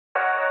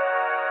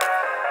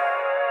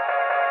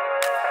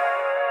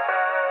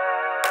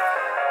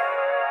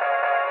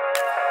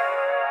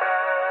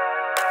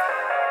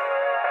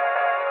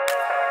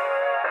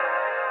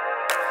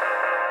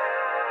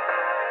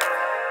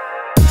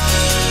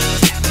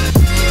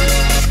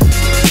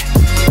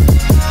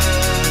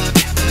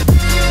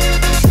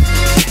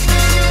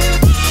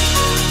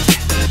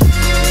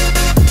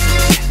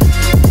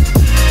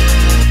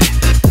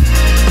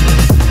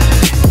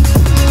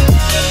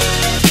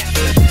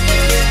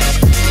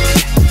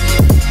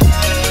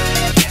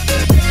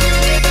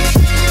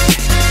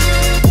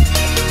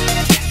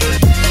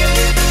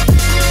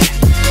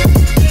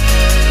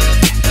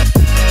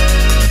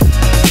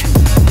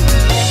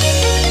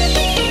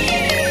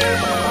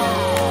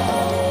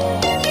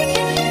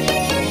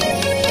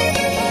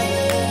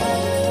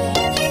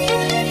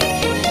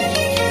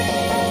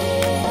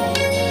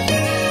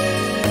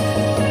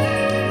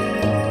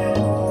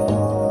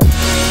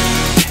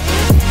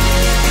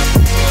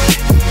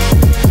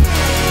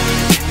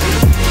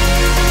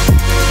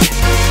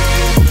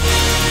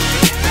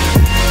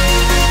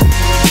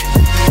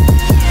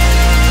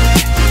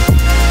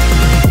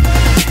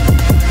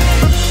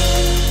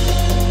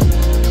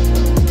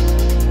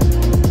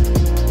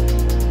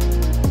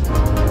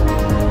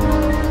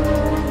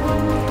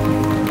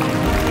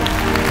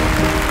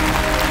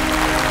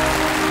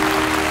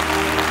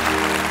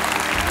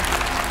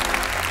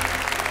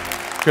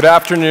Good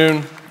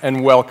afternoon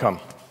and welcome.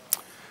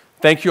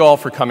 Thank you all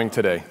for coming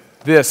today.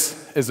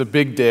 This is a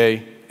big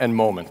day and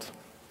moment.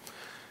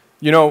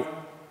 You know,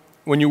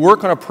 when you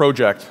work on a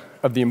project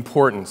of the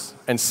importance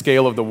and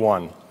scale of the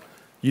One,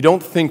 you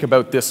don't think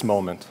about this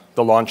moment,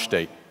 the launch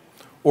date,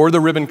 or the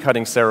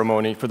ribbon-cutting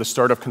ceremony for the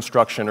start of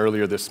construction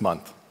earlier this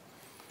month.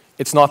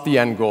 It's not the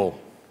end goal.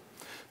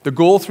 The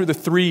goal through the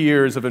 3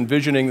 years of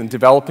envisioning and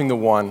developing the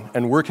One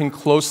and working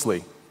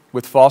closely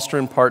with Foster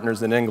and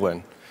Partners in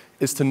England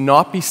is to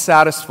not be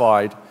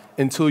satisfied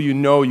until you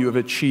know you have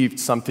achieved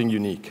something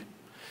unique,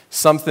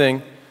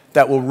 something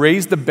that will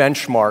raise the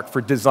benchmark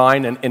for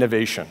design and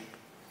innovation.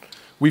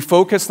 We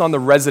focused on the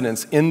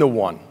residents in the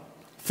One,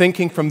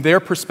 thinking from their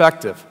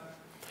perspective,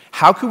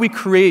 how could we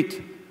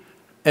create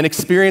an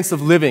experience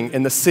of living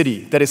in the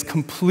city that is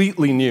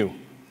completely new,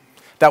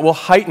 that will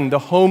heighten the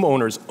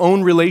homeowner's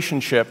own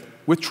relationship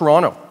with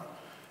Toronto,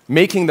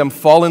 making them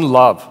fall in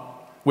love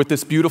with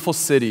this beautiful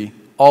city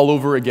all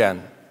over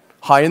again,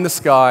 high in the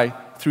sky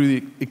through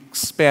the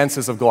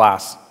expanses of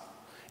glass,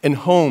 in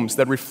homes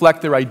that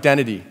reflect their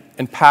identity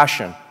and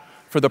passion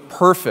for the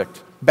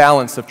perfect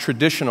balance of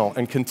traditional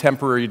and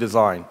contemporary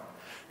design,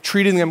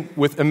 treating them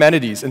with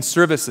amenities and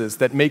services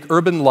that make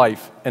urban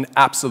life an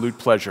absolute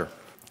pleasure,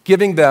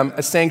 giving them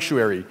a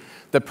sanctuary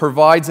that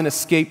provides an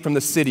escape from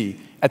the city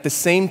at the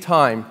same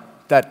time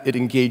that it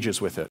engages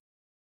with it.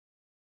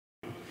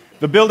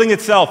 The building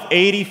itself,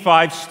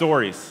 85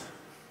 stories,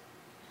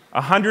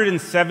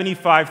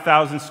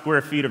 175,000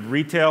 square feet of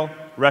retail,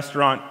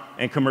 restaurant,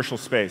 and commercial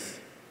space.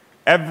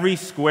 Every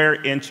square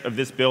inch of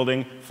this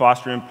building,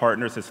 Foster and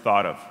Partners has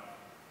thought of.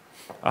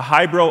 A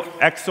hybrid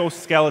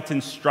exoskeleton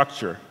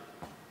structure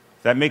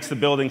that makes the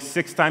building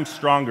 6 times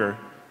stronger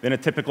than a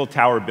typical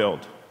tower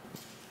build.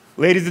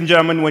 Ladies and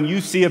gentlemen, when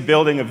you see a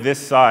building of this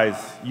size,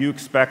 you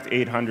expect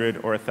 800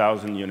 or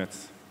 1,000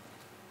 units.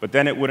 But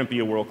then it wouldn't be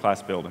a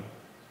world-class building.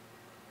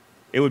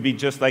 It would be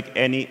just like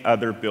any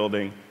other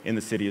building in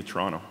the city of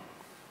Toronto.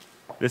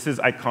 This is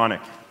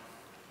iconic.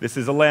 This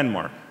is a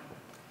landmark.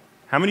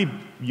 How many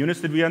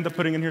units did we end up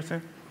putting in here,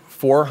 Sam?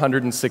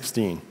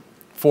 416.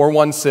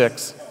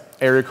 416,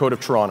 area code of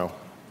Toronto.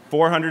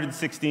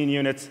 416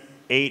 units,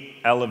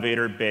 8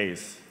 elevator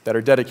bays. That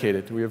are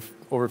dedicated. We have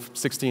over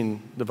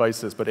 16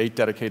 devices, but 8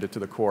 dedicated to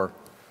the core.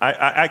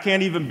 I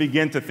can't even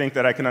begin to think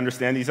that I can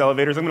understand these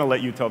elevators. I'm going to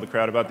let you tell the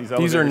crowd about these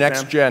elevators, These are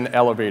next-gen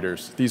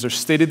elevators. These are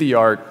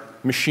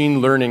state-of-the-art machine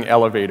learning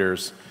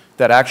elevators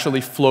that actually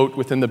float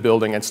within the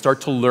building and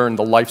start to learn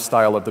the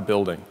lifestyle of the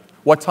building.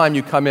 What time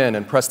you come in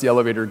and press the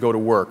elevator to go to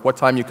work, what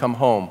time you come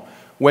home,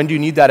 when do you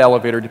need that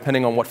elevator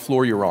depending on what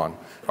floor you're on.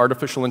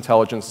 Artificial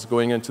intelligence is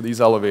going into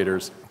these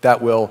elevators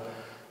that will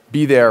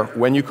be there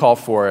when you call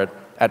for it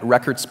at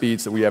record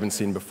speeds that we haven't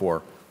seen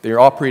before. They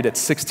operate at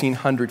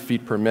 1,600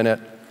 feet per minute.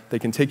 They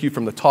can take you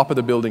from the top of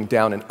the building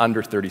down in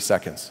under 30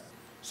 seconds.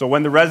 So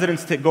when the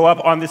residents go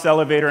up on this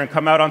elevator and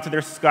come out onto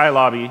their sky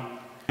lobby,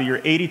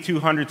 your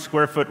 8,200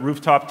 square foot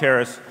rooftop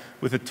terrace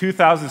with a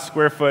 2,000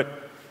 square foot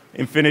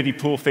infinity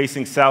pool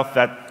facing south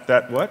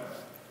that what?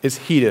 Is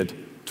heated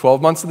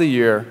 12 months of the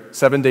year,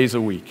 7 days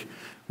a week.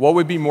 What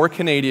would be more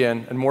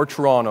Canadian and more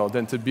Toronto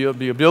than to be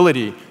the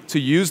ability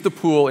to use the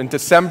pool in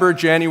December,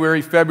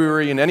 January,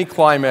 February, in any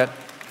climate,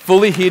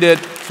 fully heated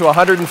to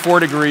 104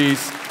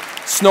 degrees,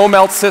 snow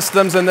melt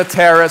systems in the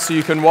terrace so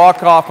you can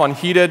walk off on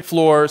heated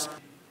floors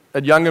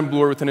at Yonge and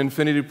Bloor with an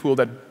infinity pool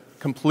that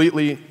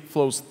completely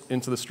flows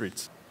into the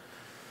streets.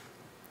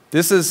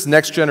 This is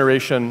next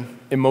generation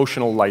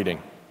emotional lighting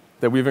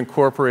that we've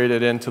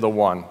incorporated into the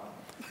One.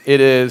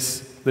 It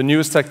is the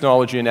newest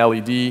technology in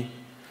LED.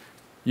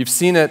 You've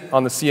seen it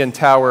on the CN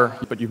Tower,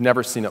 but you've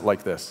never seen it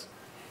like this.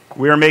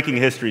 We are making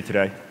history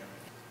today.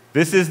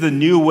 This is the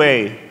new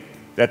way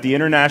that the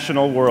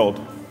international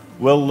world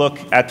will look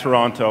at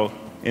Toronto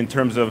in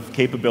terms of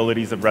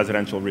capabilities of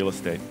residential real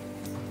estate.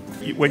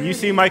 When you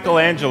see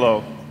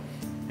Michelangelo,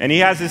 and he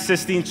has his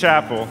Sistine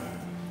Chapel,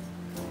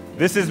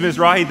 this is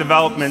Mizrahi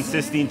Developments'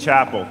 Sistine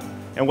Chapel.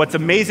 And what's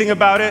amazing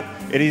about it,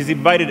 he's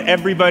invited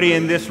everybody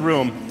in this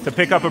room to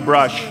pick up a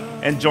brush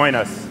and join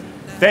us.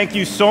 Thank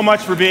you so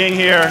much for being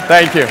here.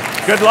 Thank you.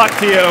 Good luck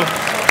to you.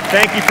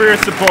 Thank you for your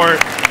support.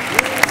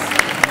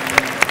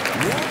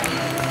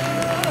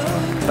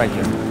 Thank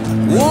you.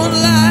 One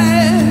life.